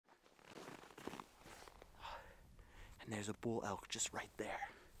And there's a bull elk just right there.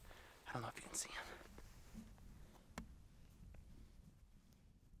 I don't know if you can see him.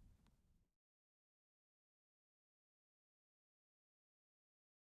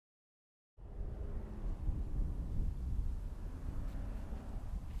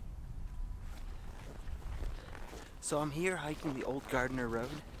 So I'm here hiking the old Gardner Road.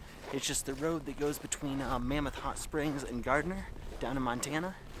 It's just the road that goes between Mammoth Hot Springs and Gardner down in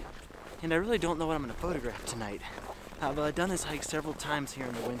Montana. And I really don't know what I'm going to photograph tonight. I've done this hike several times here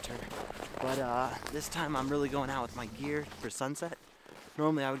in the winter, but this time I'm really going out with my gear for sunset.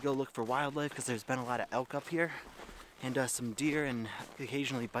 Normally I would go look for wildlife because there's been a lot of elk up here, and some deer and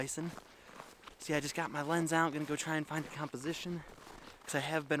occasionally bison. So yeah, I just got my lens out, going to go try and find a composition, because I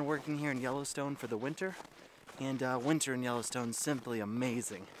have been working here in Yellowstone for the winter, and winter in Yellowstone is simply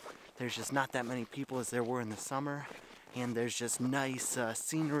amazing. There's just not that many people as there were in the summer, and there's just nice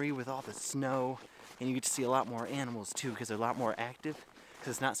scenery with all the snow, and you get to see a lot more animals too because they're a lot more active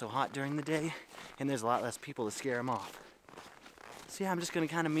because it's not so hot during the day, and there's a lot less people to scare them off. So yeah, I'm just going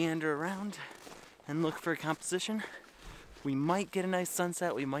to kind of meander around and look for a composition. We might get a nice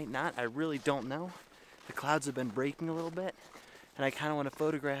sunset, we might not, I really don't know. The clouds have been breaking a little bit, and I kind of want to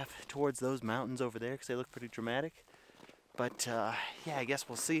photograph towards those mountains over there because they look pretty dramatic. But yeah, I guess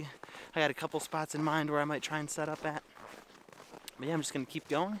we'll see. I got a couple spots in mind where I might try and set up at. But yeah, I'm just going to keep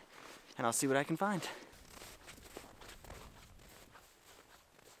going, and I'll see what I can find.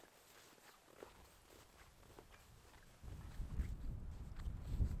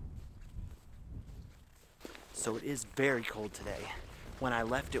 So it is very cold today. When I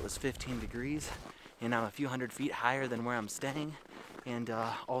left it was 15 degrees, and I'm a few hundred feet higher than where I'm staying. And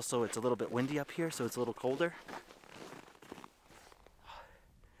also it's a little bit windy up here, so it's a little colder.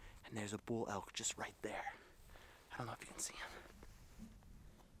 And there's a bull elk just right there. I don't know if you can see him.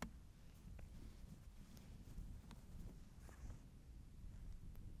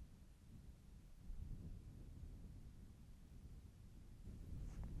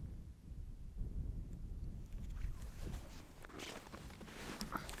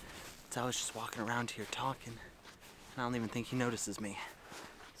 So I was just walking around here talking, and I don't even think he notices me.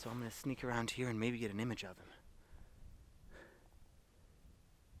 So I'm gonna sneak around here and maybe get an image of him.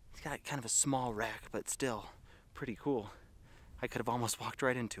 He's got kind of a small rack, but still pretty cool. I could have almost walked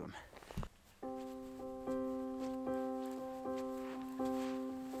right into him.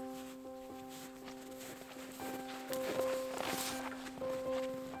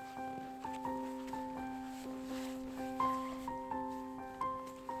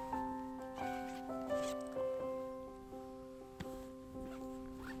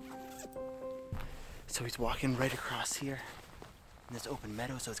 So he's walking right across here in this open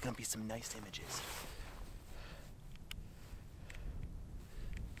meadow, so it's gonna be some nice images.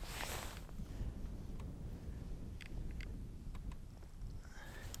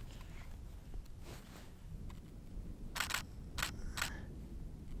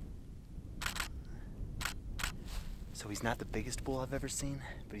 So he's not the biggest bull I've ever seen,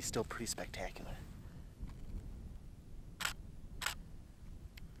 but he's still pretty spectacular.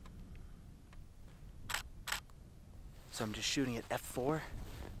 So I'm just shooting at f4,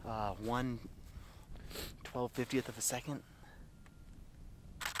 1/1250th of a second.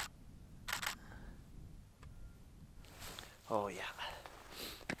 Oh yeah,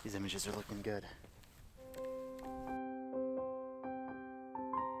 these images are looking good.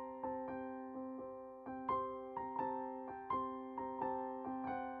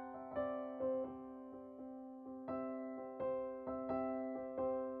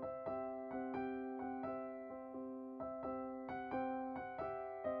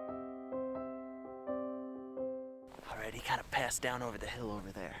 Alright, he kind of passed down over the hill over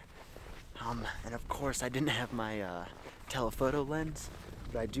there. And of course I didn't have my telephoto lens,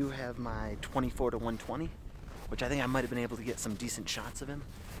 but I do have my 24-120, which I think I might have been able to get some decent shots of him.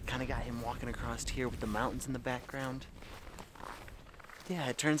 Kind of got him walking across here with the mountains in the background. Yeah,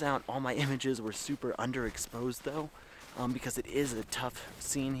 it turns out all my images were super underexposed though, because it is a tough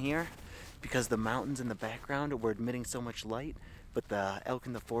scene here, because the mountains in the background were emitting so much light, but the elk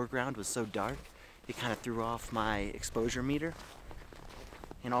in the foreground was so dark, it kind of threw off my exposure meter.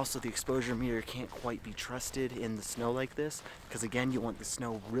 And also the exposure meter can't quite be trusted in the snow like this, because again, you want the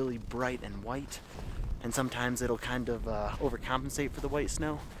snow really bright and white, and sometimes it'll kind of overcompensate for the white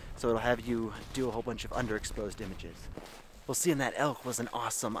snow, so it'll have you do a whole bunch of underexposed images. Well, seeing that elk was an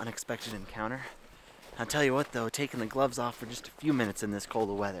awesome, unexpected encounter. I'll tell you what though, taking the gloves off for just a few minutes in this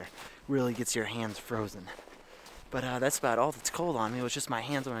cold weather really gets your hands frozen. But that's about all that's cold on me. It was just my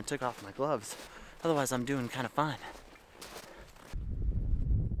hands when I took off my gloves. Otherwise, I'm doing kind of fine.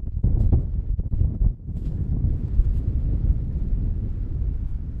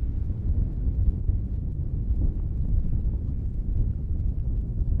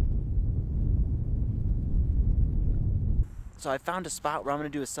 So I found a spot where I'm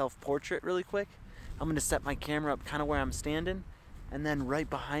going to do a self-portrait really quick. I'm going to set my camera up kind of where I'm standing, and then right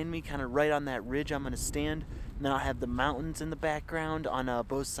behind me, kind of right on that ridge, I'm going to stand, and then I'll have the mountains in the background on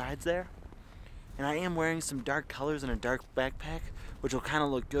both sides there. And I am wearing some dark colors and a dark backpack, which will kind of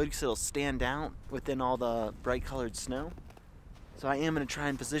look good because it'll stand out within all the bright colored snow. So I am going to try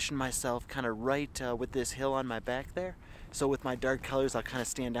and position myself kind of right with this hill on my back there. So with my dark colors, I'll kind of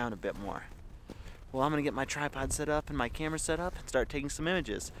stand down a bit more. Well, I'm going to get my tripod set up and my camera set up and start taking some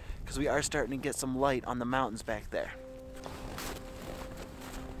images, because we are starting to get some light on the mountains back there.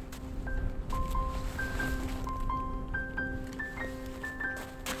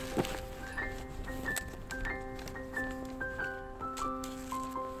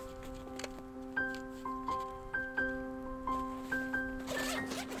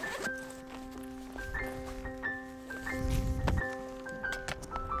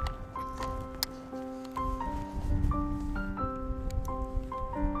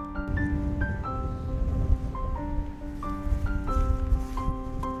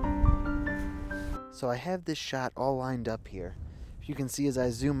 So I have this shot all lined up here. If you can see as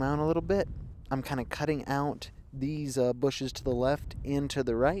I zoom out a little bit, I'm kind of cutting out these bushes to the left and to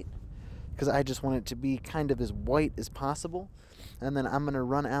the right, because I just want it to be kind of as white as possible. And then I'm going to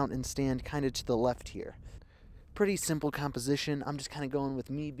run out and stand kind of to the left here. Pretty simple composition. I'm just kind of going with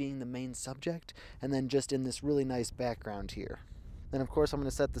me being the main subject, and then just in this really nice background here. Then of course I'm going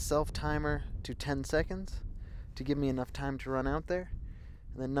to set the self timer to 10 seconds to give me enough time to run out there.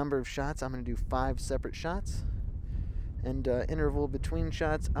 And the number of shots, I'm going to do 5 separate shots. And interval between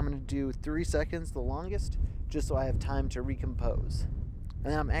shots, I'm going to do 3 seconds, the longest, just so I have time to recompose.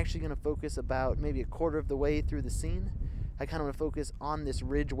 And then I'm actually going to focus about maybe a quarter of the way through the scene. I kind of want to focus on this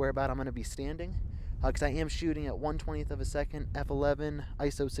ridge whereabout I'm going to be standing, because I am shooting at 1/20th of a second, f11,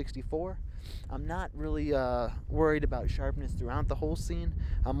 ISO 64. I'm not really worried about sharpness throughout the whole scene.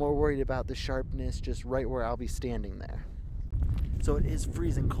 I'm more worried about the sharpness just right where I'll be standing there. So it is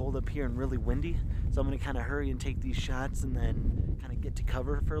freezing cold up here and really windy, so I'm going to kind of hurry and take these shots and then kind of get to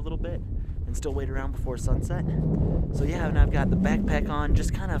cover for a little bit and still wait around before sunset. So yeah, and I've got the backpack on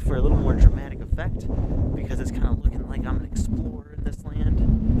just kind of for a little more dramatic effect, because it's kind of looking like I'm an explorer in this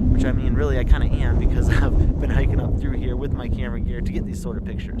land, which I mean really I kind of am, because I've been hiking up through here with my camera gear to get these sort of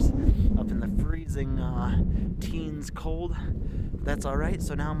pictures up in the freezing teens cold. That's alright,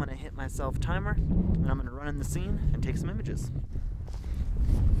 so now I'm going to hit my self timer and I'm going to run in the scene and take some images.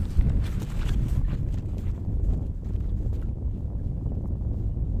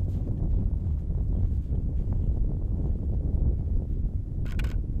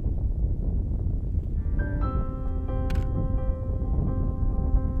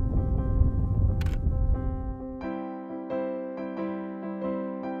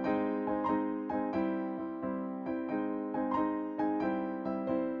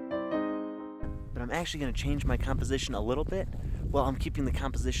 But I'm actually going to change my composition a little bit. Well, I'm keeping the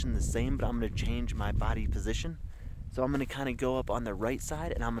composition the same, but I'm going to change my body position. So I'm going to kind of go up on the right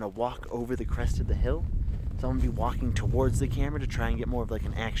side, and I'm going to walk over the crest of the hill. So I'm going to be walking towards the camera to try and get more of like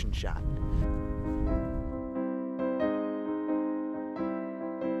an action shot.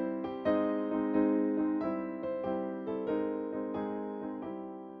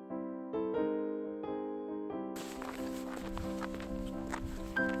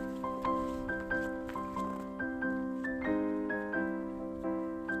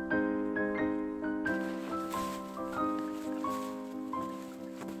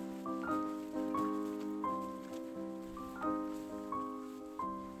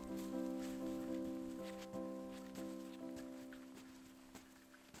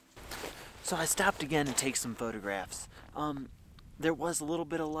 So I stopped again to take some photographs. There was a little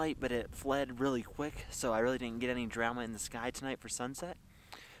bit of light, but it fled really quick, so I really didn't get any drama in the sky tonight for sunset.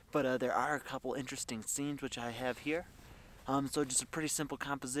 But there are a couple interesting scenes which I have here. So just a pretty simple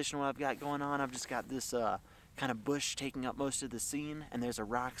composition what I've got going on. I've just got this kind of bush taking up most of the scene, and there's a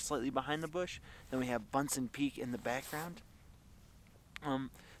rock slightly behind the bush. Then we have Bunsen Peak in the background.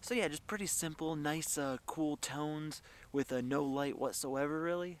 So yeah, just pretty simple, nice, cool tones with no light whatsoever,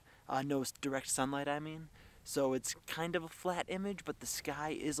 really. No direct sunlight, I mean. So it's kind of a flat image, but the sky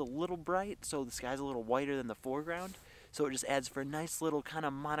is a little bright, so the sky's a little whiter than the foreground. So it just adds for a nice little kind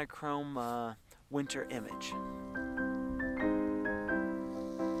of monochrome winter image.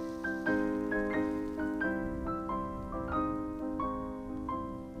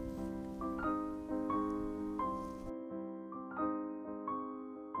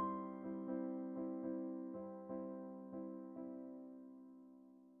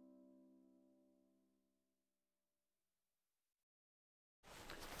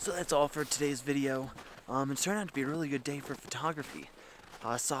 So that's all for today's video. It turned out to be a really good day for photography.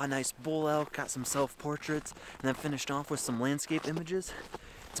 I saw a nice bull elk, got some self-portraits, and then finished off with some landscape images.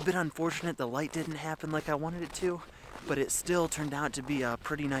 It's a bit unfortunate the light didn't happen like I wanted it to, but it still turned out to be a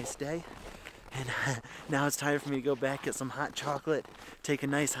pretty nice day. And now it's time for me to go back, get some hot chocolate, take a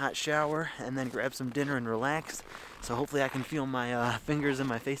nice hot shower, and then grab some dinner and relax. So hopefully I can feel my fingers in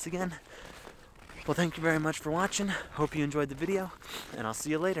my face again. Well, thank you very much for watching. Hope you enjoyed the video, and I'll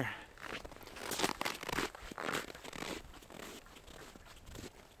see you later.